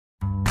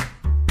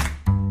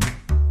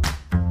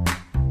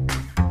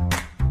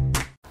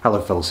Hello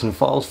fellow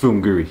cinephiles,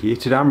 Film Guru here.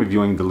 Today I'm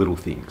reviewing The Little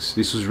Things.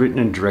 This was written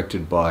and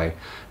directed by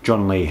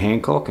John Lee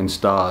Hancock and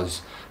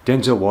stars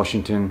Denzel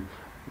Washington,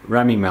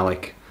 Rami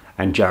Malik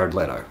and Jared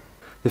Leto.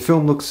 The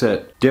film looks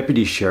at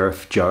Deputy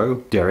Sheriff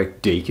Joe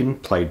Derek Deacon,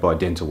 played by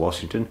Denzel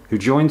Washington, who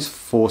joins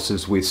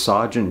forces with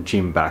Sergeant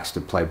Jim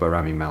Baxter, played by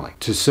Rami Malik,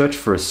 to search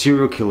for a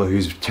serial killer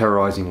who's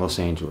terrorizing Los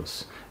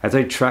Angeles. As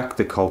they track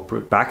the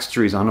culprit,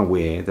 Baxter is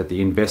unaware that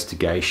the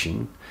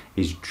investigation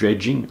is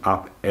dredging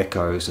up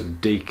echoes of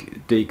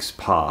Deke's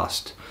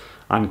past,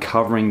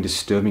 uncovering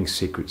disturbing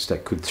secrets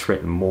that could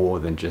threaten more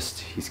than just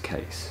his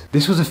case.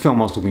 This was a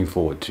film I was looking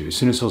forward to. As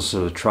soon as I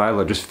saw the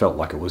trailer, I just felt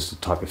like it was the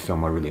type of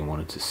film I really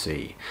wanted to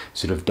see.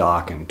 Sort of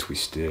dark and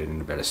twisted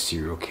and about a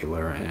serial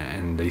killer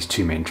and these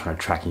two men trying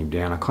to track him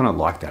down. I kind of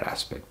liked that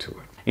aspect to it.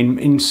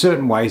 In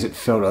certain ways it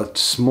felt a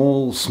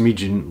small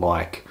smidgen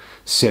like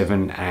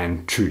Seven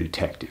and True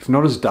Detective.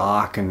 Not as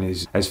dark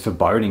and as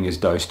foreboding as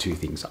those two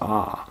things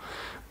are,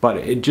 but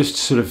it just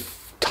sort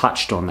of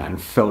touched on that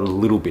and felt a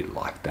little bit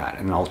like that,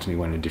 and ultimately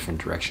went in a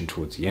different direction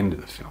towards the end of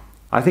the film.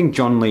 I think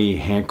John Lee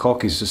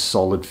Hancock is a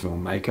solid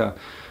filmmaker.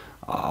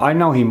 I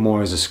know him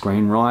more as a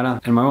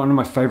screenwriter, and one of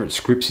my favourite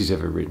scripts he's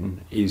ever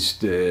written is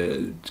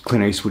the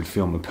Clint Eastwood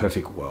film A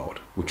Perfect World,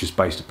 which is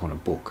based upon a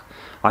book.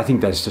 I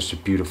think that's just a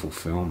beautiful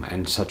film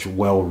and such a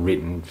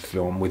well-written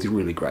film with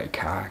really great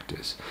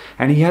characters.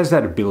 And he has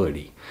that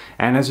ability.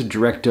 And as a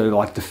director,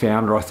 like The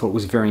Founder, I thought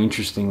was very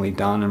interestingly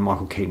done, and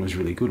Michael Keaton was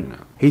really good in it.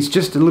 He's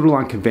just a little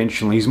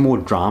unconventional. He's more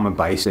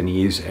drama-based than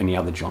he is any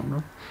other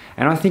genre.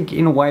 And I think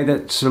in a way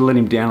that sort of let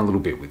him down a little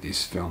bit with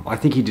this film. I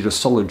think he did a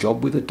solid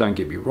job with it, don't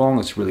get me wrong.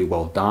 It's really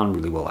well done,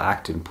 really well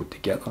acted and put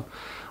together.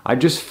 I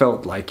just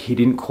felt like he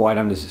didn't quite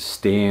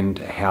understand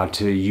how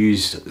to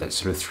use that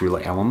sort of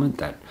thriller element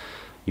that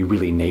you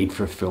really need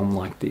for a film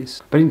like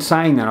this. But in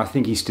saying that, I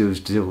think he still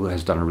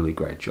has done a really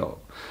great job.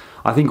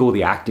 I think all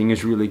the acting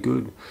is really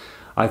good.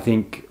 I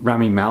think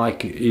Rami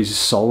Malik is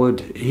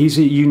solid. He's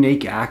a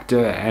unique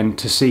actor, and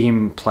to see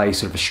him play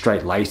sort of a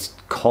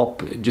straight-laced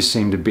cop, it just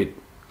seemed a bit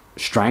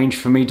strange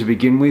for me to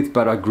begin with,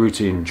 but I grew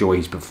to enjoy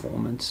his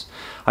performance.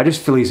 I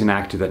just feel he's an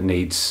actor that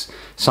needs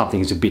something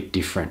that's a bit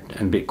different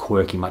and a bit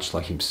quirky, much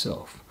like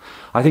himself.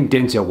 I think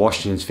Denzel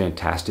Washington's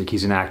fantastic.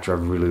 He's an actor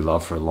I've really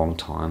loved for a long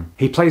time.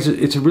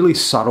 It's a really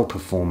subtle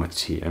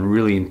performance here, and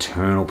really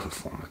internal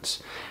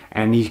performance.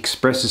 And he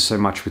expresses so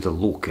much with a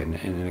look and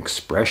an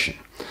expression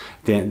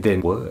than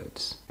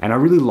words. And I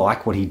really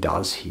like what he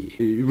does here.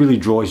 It really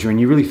draws you,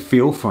 and you really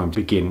feel for him to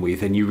begin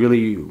with, and you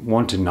really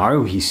want to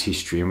know his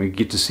history, and we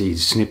get to see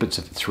snippets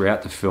of it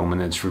throughout the film,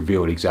 and it's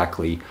revealed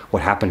exactly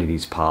what happened in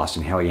his past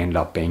and how he ended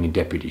up being a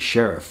deputy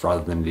sheriff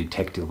rather than a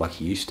detective like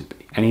he used to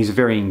be. And he's a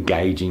very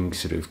engaging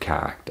sort of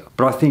character.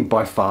 But I think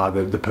by far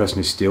the person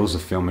who steals the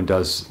film and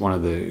does one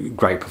of the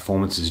great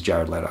performances is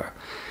Jared Leto.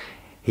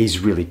 He's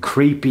really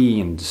creepy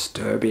and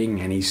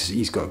disturbing, and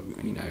he's got,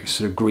 you know,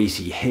 sort of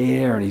greasy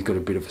hair, and he's got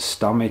a bit of a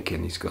stomach,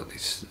 and he's got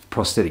this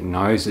prosthetic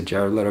nose that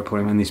Jared Leto put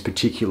him in, this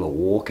particular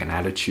walk and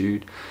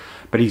attitude.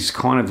 But he's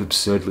kind of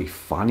absurdly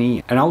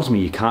funny, and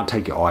ultimately you can't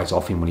take your eyes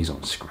off him when he's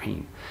on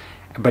screen.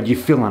 But you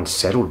feel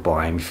unsettled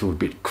by him, you feel a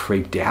bit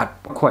creeped out.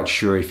 I'm not quite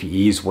sure if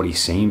he is what he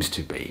seems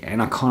to be, and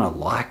I kind of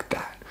like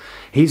that.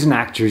 He's an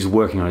actor who's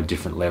working on a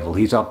different level.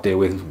 He's up there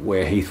with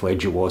where Heath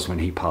Ledger was when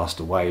he passed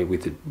away,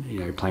 with the, you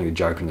know, playing the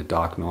Joker in The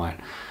Dark Knight.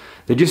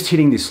 They're just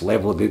hitting this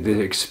level.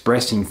 They're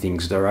expressing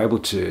things. They're able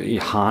to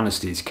harness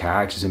these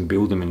characters and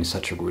build them in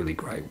such a really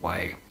great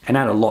way, and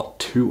add a lot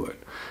to it,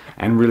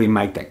 and really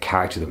make that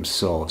character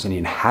themselves and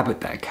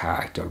inhabit that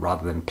character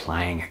rather than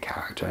playing a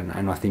character.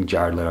 And I think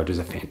Jared Leto does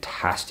a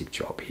fantastic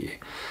job here.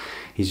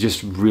 He's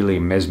just really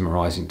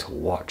mesmerizing to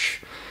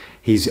watch.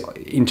 His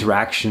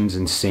interactions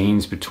and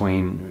scenes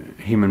between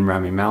him and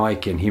Rami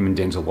Malik and him and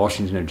Denzel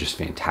Washington are just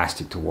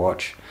fantastic to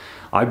watch.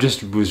 I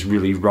just was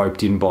really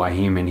roped in by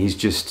him, and he's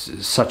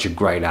just such a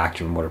great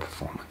actor, and what a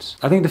performance.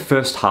 I think the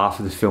first half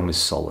of the film is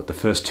solid. The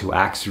first two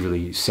acts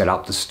really set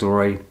up the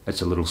story.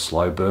 It's a little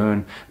slow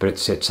burn, but it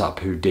sets up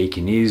who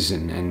Deacon is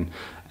and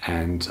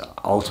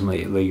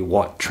ultimately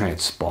what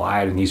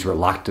transpired and his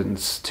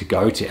reluctance to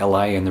go to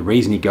LA. And the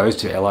reason he goes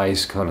to LA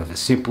is kind of a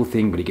simple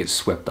thing, but he gets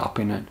swept up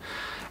in it.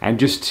 And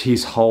just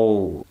his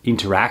whole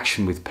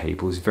interaction with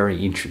people is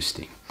very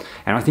interesting.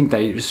 And I think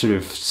they just sort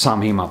of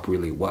sum him up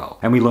really well.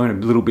 And we learn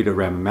a little bit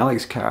around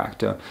Malik's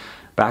character,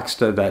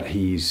 Baxter, that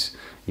he's,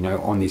 you know,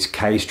 on this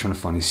case trying to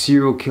find his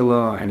serial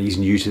killer, and he's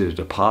new to the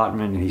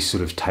department, and he's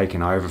sort of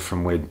taken over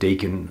from where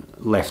Deacon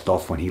left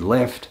off when he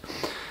left.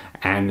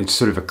 And it's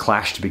sort of a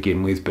clash to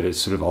begin with, but it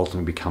sort of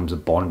ultimately becomes a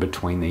bond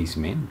between these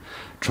men,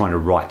 trying to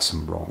right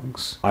some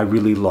wrongs. I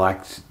really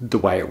liked the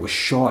way it was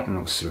shot, and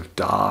it was sort of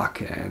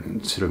dark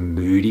and sort of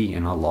moody,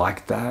 and I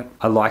liked that.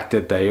 I liked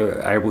that they were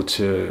able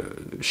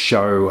to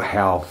show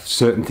how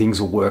certain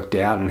things were worked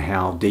out and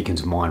how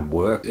Deacon's mind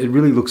worked. It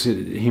really looks at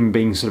him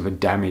being sort of a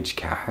damaged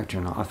character,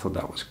 and I thought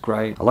that was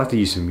great. I like the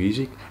use of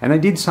music. And they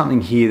did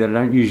something here that I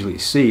don't usually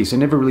see, is they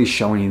never really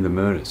show any of the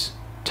murders.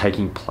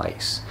 taking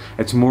place.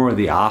 It's more of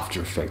the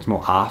after effects,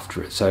 more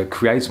after it. So it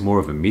creates more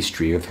of a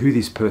mystery of who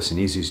this person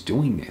is who's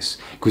doing this,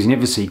 because you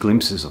never see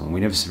glimpses of them.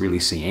 We never really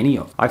see any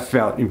of them. I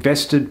felt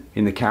invested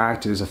in the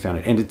characters. I found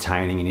it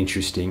entertaining and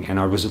interesting, and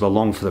I was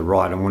along for the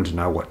ride. I wanted to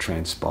know what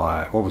was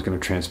going to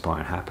transpire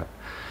and happen.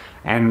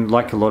 And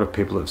like a lot of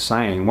people are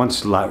saying,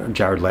 once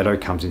Jared Leto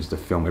comes into the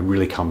film, it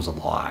really comes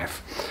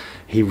alive.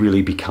 He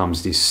really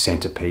becomes this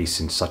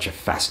centerpiece and such a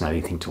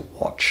fascinating thing to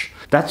watch.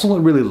 That's all I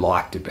really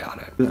liked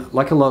about it.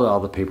 Like a lot of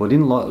other people, I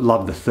didn't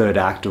love the third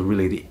act or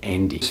really the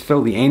ending. I just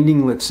felt the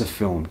ending lets the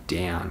film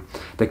down.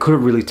 They could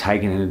have really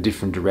taken it in a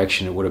different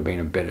direction. It would have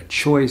been a better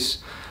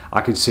choice.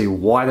 I could see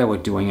why they were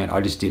doing it. I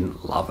just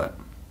didn't love it.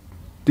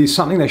 There's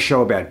something they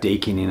show about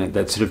Deacon in it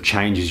that sort of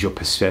changes your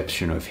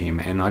perception of him,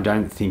 and I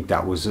don't think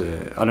that was I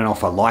don't know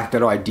if I like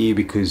that idea,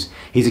 because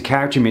he's a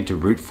character you're meant to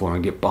root for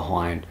and get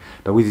behind,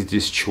 but with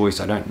this choice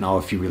I don't know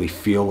if you really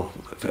feel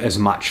as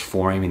much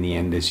for him in the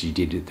end as you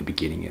did at the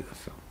beginning of the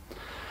film.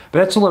 But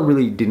that's all I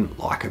really didn't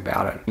like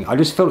about it. I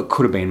just felt it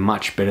could have been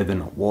much better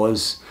than it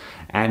was,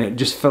 and it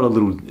just felt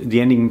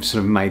the ending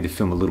sort of made the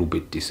film a little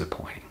bit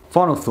disappointing.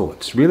 Final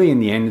thoughts. Really, in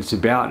the end, it's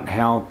about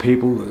how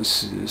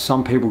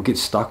some people get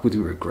stuck with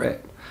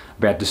regret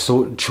about the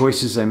sort of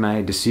choices they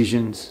made,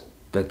 decisions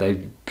that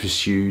they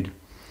pursued,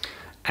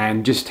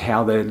 and just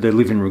how they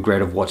live in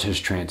regret of what has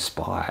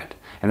transpired.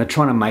 And they're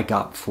trying to make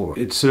up for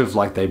it. It's sort of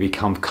like they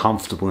become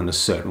comfortable in a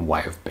certain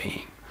way of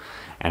being,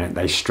 and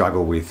they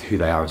struggle with who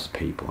they are as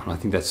people. And I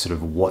think that's sort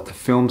of what the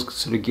film's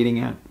sort of getting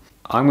at.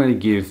 I'm going to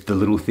give The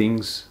Little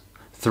Things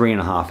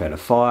 3.5 out of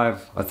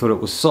 5. I thought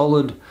it was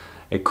solid.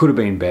 It could have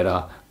been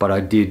better, but I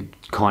did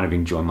kind of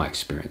enjoy my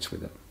experience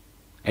with it.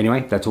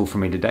 Anyway, that's all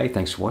from me today.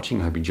 Thanks for watching.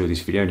 I hope you enjoyed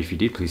this video, and if you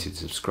did, please hit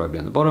subscribe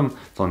down the bottom.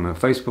 Follow me on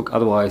Facebook.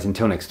 Otherwise,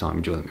 until next time,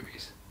 enjoy the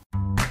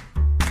movies.